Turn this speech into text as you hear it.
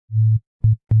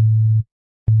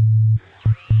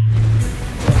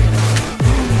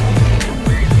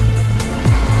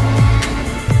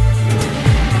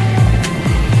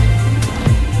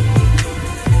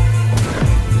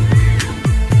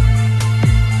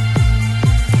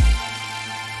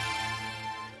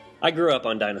I grew up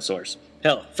on dinosaurs.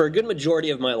 Hell, for a good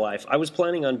majority of my life, I was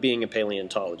planning on being a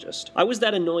paleontologist. I was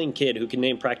that annoying kid who could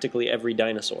name practically every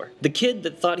dinosaur. The kid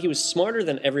that thought he was smarter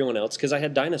than everyone else because I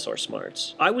had dinosaur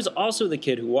smarts. I was also the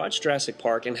kid who watched Jurassic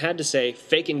Park and had to say,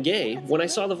 fake and gay, when I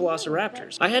saw the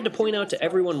velociraptors. I had to point out to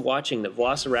everyone watching that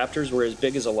velociraptors were as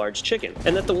big as a large chicken,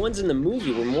 and that the ones in the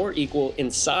movie were more equal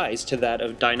in size to that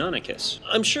of Deinonychus.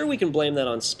 I'm sure we can blame that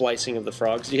on splicing of the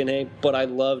frog's DNA, but I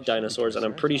love dinosaurs and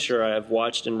I'm pretty sure I have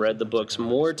watched and read the books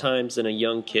more times than a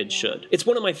young kid should. It's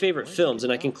one of my favorite films,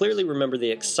 and I can clearly remember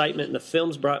the excitement the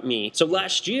films brought me. So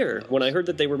last year, when I heard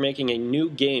that they were making a new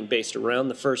game based around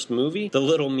the first movie, the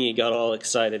little me got all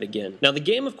excited again. Now the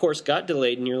game of course got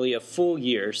delayed nearly a full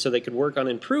year so they could work on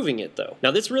improving it though.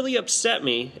 Now this really upset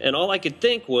me, and all I could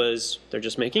think was, they're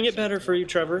just making it better for you,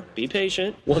 Trevor. Be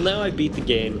patient. Well, now I beat the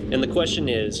game, and the question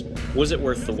is, was it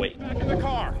worth the wait? Back in the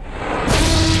car.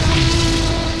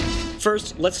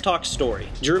 First, let's talk story.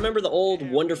 Do you remember the old,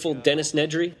 wonderful Dennis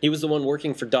Nedry? He was the one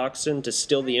working for Dachshund to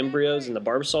steal the embryos in the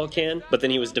Barbasol can, but then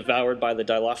he was devoured by the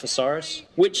Dilophosaurus.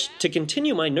 Which, to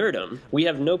continue my nerdum, we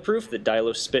have no proof that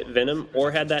Dilo spit venom or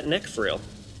had that neck frill.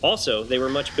 Also, they were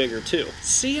much bigger too.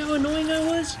 See how annoying I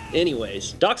was?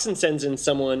 Anyways, Dachshund sends in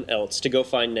someone else to go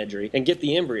find Nedry and get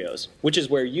the embryos, which is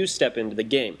where you step into the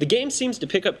game. The game seems to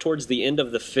pick up towards the end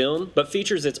of the film, but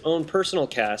features its own personal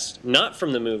cast, not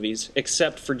from the movies,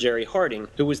 except for Jerry Harding,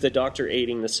 who was the doctor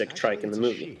aiding the sick trike in the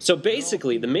movie. So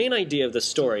basically, the main idea of the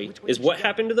story is what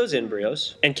happened to those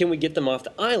embryos, and can we get them off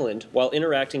the island while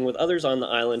interacting with others on the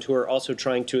island who are also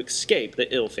trying to escape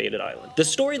the ill-fated island. The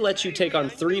story lets you take on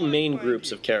three main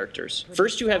groups of characters.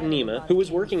 First you have Nima, who is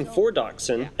working for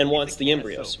Dachshund and wants the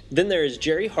embryos. Then there is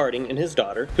Jerry Harding and his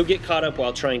daughter, who get caught up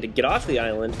while trying to get off the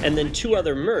island, and then two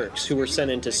other mercs who were sent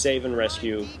in to save and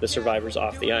rescue the survivors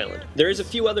off the island. There is a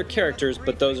few other characters,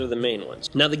 but those are the main ones.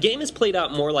 Now the game is played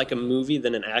out more like a movie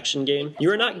than an action game. You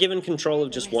are not given control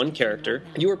of just one character.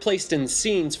 You are placed in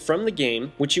scenes from the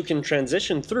game, which you can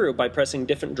transition through by pressing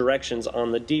different directions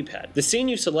on the D-pad. The scene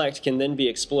you select can then be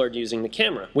explored using the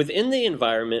camera. Within the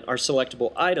environment are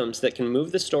selectable items that can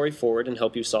move the story forward and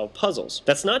help you solve puzzles.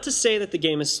 That's not to say that the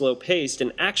game is slow-paced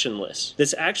and actionless.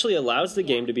 This actually allows the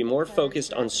game to be more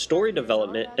focused on story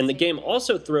development, and the game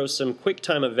also throws some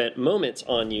quick-time event moments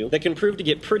on you that can prove to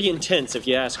get pretty intense if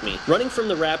you ask me. Running from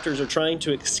the raptors or trying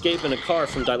to escape in a car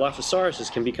from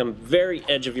Dilophosauruses can become very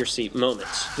edge-of-your-seat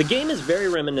moments. The game is very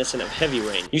reminiscent of Heavy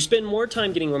Rain. You spend more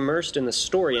time getting immersed in the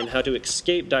story and how to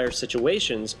escape dire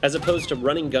situations, as opposed to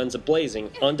running guns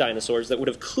a-blazing on dinosaurs that would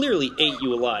have clearly ate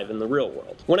you alive in the real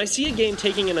world. When I see a game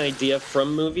taking an idea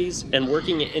from movies and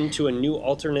working it into a new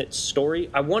alternate story,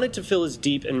 I want it to feel as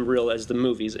deep and real as the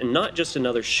movies and not just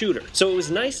another shooter. So it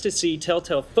was nice to see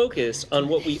Telltale focus on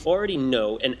what we already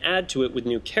know and add to it with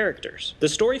new characters. The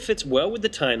story fits well with the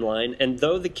timeline, and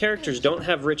though the characters don't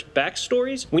have rich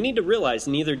backstories, we need to realize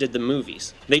neither did the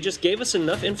movies. They just gave us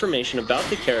enough information about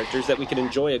the characters that we could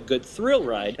enjoy a good thrill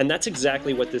ride, and that's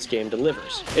exactly what this game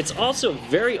delivers. It's also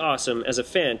very awesome as a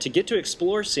fan to get to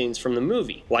explore scenes from the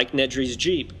movie, like Nedry's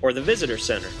Jeep or the Visitor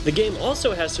Center. The game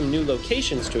also has some new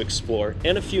locations to explore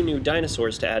and a few new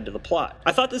dinosaurs to add to the plot.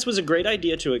 I thought this was a great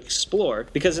idea to explore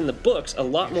because in the books a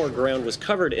lot more ground was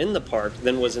covered in the park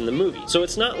than was in the movie. So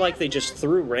it's not like they just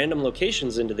threw random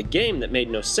locations into the game that made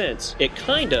no sense. It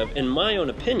kind of, in my own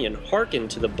opinion, harkened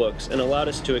to the books and allowed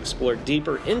us to explore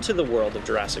deeper into the world of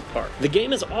Jurassic Park. The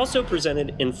game is also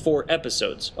presented in 4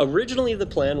 episodes. Originally the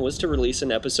plan was to release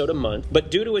an episode a month,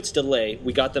 but due to its delay,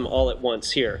 we got them all at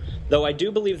once here, though I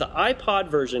do believe the iPod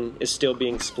version is still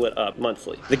being split up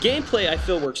monthly. The gameplay I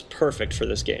feel works perfect for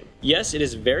this game. Yes, it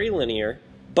is very linear,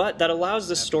 but that allows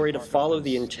the story to follow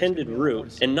the intended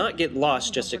route and not get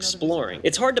lost just exploring.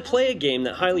 It's hard to play a game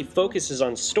that highly focuses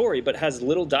on story but has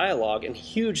little dialogue and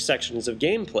huge sections of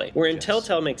gameplay, wherein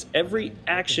Telltale makes every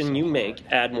action you make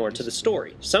add more to the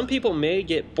story. Some people may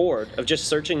get bored of just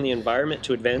searching the environment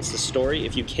to advance the story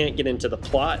if you can't get into the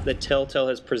plot that Telltale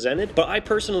has presented, but I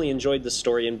personally enjoyed the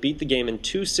story and beat the game in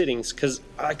 2 sittings because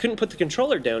I couldn't put the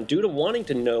controller down due to wanting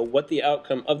to know what the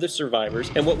outcome of the survivors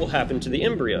and what will happen to the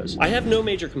embryos. I have no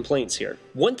major complaints here.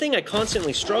 One thing I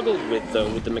constantly struggled with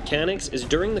though with the mechanics is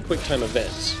during the QuickTime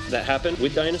events that happen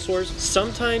with dinosaurs,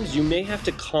 sometimes you may have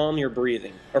to calm your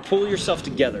breathing or pull yourself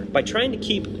together by trying to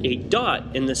keep a dot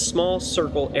in this small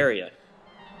circle area.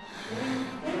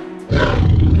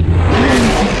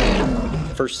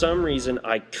 For some reason,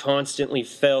 I constantly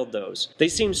failed those. They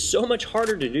seem so much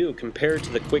harder to do compared to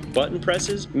the quick button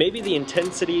presses. Maybe the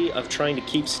intensity of trying to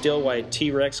keep still while a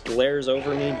T-Rex glares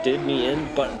over me did me in,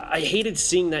 but I hated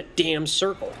seeing that damn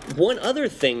circle. One other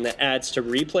thing that adds to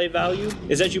replay value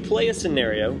is as you play a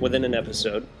scenario within an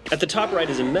episode, at the top right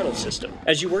is a medal system.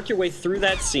 As you work your way through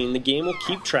that scene, the game will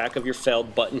keep track of your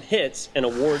failed button hits and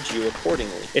awards you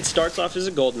accordingly. It starts off as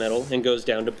a gold medal and goes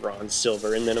down to bronze,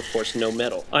 silver, and then of course no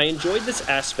medal. I enjoyed this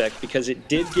aspect because it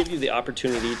did give you the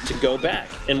opportunity to go back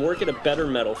and work at a better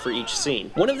medal for each scene.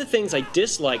 One of the things I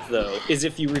dislike though is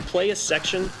if you replay a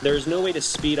section, there is no way to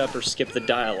speed up or skip the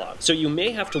dialogue, so you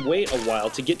may have to wait a while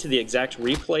to get to the exact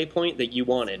replay point that you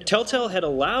wanted. Telltale had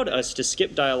allowed us to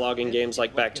skip dialogue in games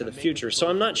like Back to the Future, so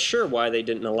I'm not sure why they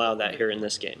didn't allow that here in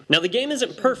this game. Now the game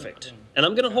isn't perfect, and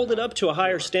I'm going to hold it up to a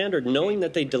higher standard knowing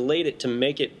that they delayed it to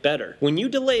make it better. When you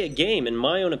delay a game, in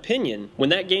my own opinion, when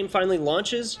that game finally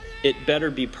launches, it better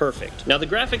be perfect. Now the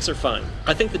graphics are fine.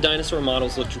 I think the dinosaur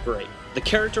models looked great. The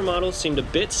character models seemed a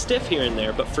bit stiff here and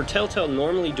there, but for Telltale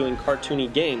normally doing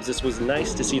cartoony games, this was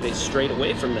nice to see they strayed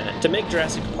away from that to make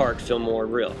Jurassic Park feel more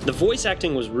real. The voice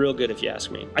acting was real good if you ask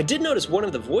me. I did notice one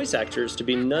of the voice actors to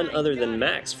be none other than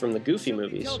Max from the Goofy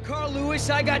movies. Tell Carl Lewis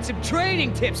I got some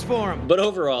trading tips for him. But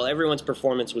overall, everyone's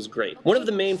performance was great. One of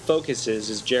the main focuses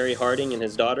is Jerry Harding and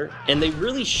his daughter, and they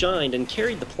really shined and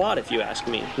carried the plot if you ask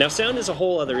me. Now sound is a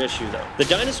whole other issue though. The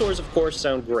dinosaurs of course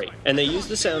sound great, and they use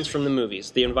the sounds from the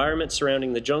movies. The environments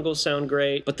surrounding the jungle sound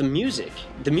great, but the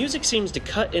music seems to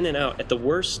cut in and out at the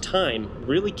worst time,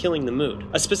 really killing the mood.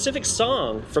 A specific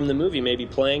song from the movie may be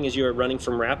playing as you are running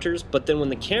from raptors, but then when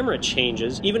the camera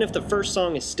changes, even if the first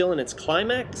song is still in its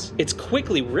climax, it's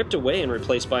quickly ripped away and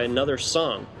replaced by another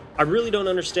song. I really don't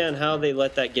understand how they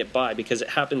let that get by because it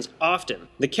happens often.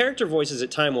 The character voices at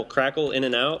times will crackle in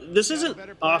and out. This isn't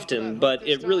often, but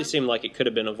it really seemed like it could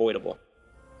have been avoidable.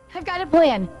 I've got a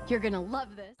plan. You're gonna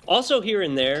love this. Also here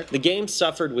and there, the game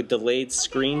suffered with delayed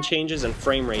screen changes and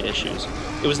frame rate issues.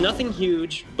 It was nothing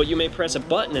huge, but you may press a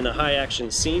button in a high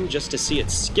action scene just to see it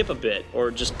skip a bit,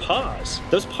 or just pause.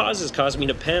 Those pauses caused me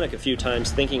to panic a few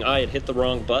times thinking I had hit the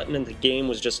wrong button and the game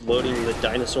was just loading the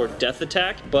dinosaur death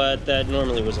attack, but that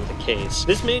normally wasn't the case.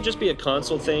 This may just be a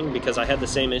console thing because I had the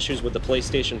same issues with the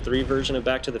PlayStation 3 version of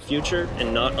Back to the Future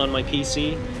and not on my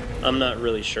PC. I'm not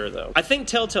really sure though. I think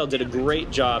Telltale did a great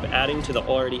job adding to the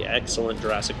already excellent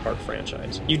Jurassic Park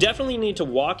franchise. You definitely need to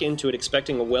walk into it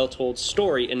expecting a well-told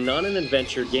story and not an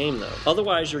adventure game though.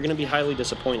 Otherwise, you're going to be highly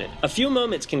disappointed. A few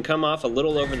moments can come off a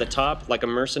little over the top, like a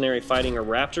mercenary fighting a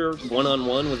raptor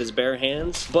one-on-one with his bare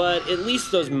hands, but at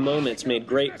least those moments made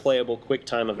great playable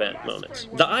quick-time event moments.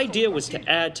 The idea was to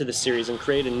add to the series and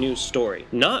create a new story,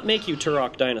 not make you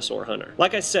Turok Dinosaur Hunter.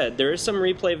 Like I said, there is some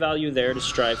replay value there to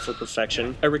strive for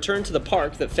perfection, a return to the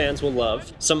park that fans will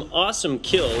love, some awesome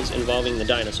kills involving the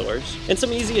dinosaurs, and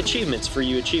some easy achievements for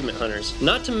you achievement hunters.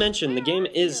 Not to mention, the game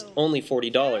is only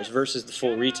 $40 versus the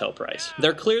full retail price.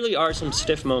 There clearly are some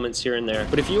stiff moments here and there,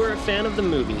 but if you are a fan of the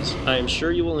movies, I am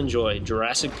sure you will enjoy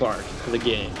Jurassic Park, the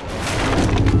game.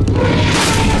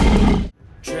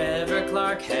 Trevor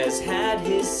Clark has had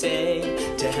his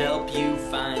say to help you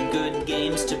find good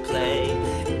games to play.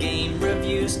 Game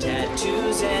reviews,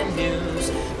 tattoos, and news.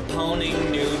 Pwning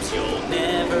noobs you'll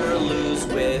never lose.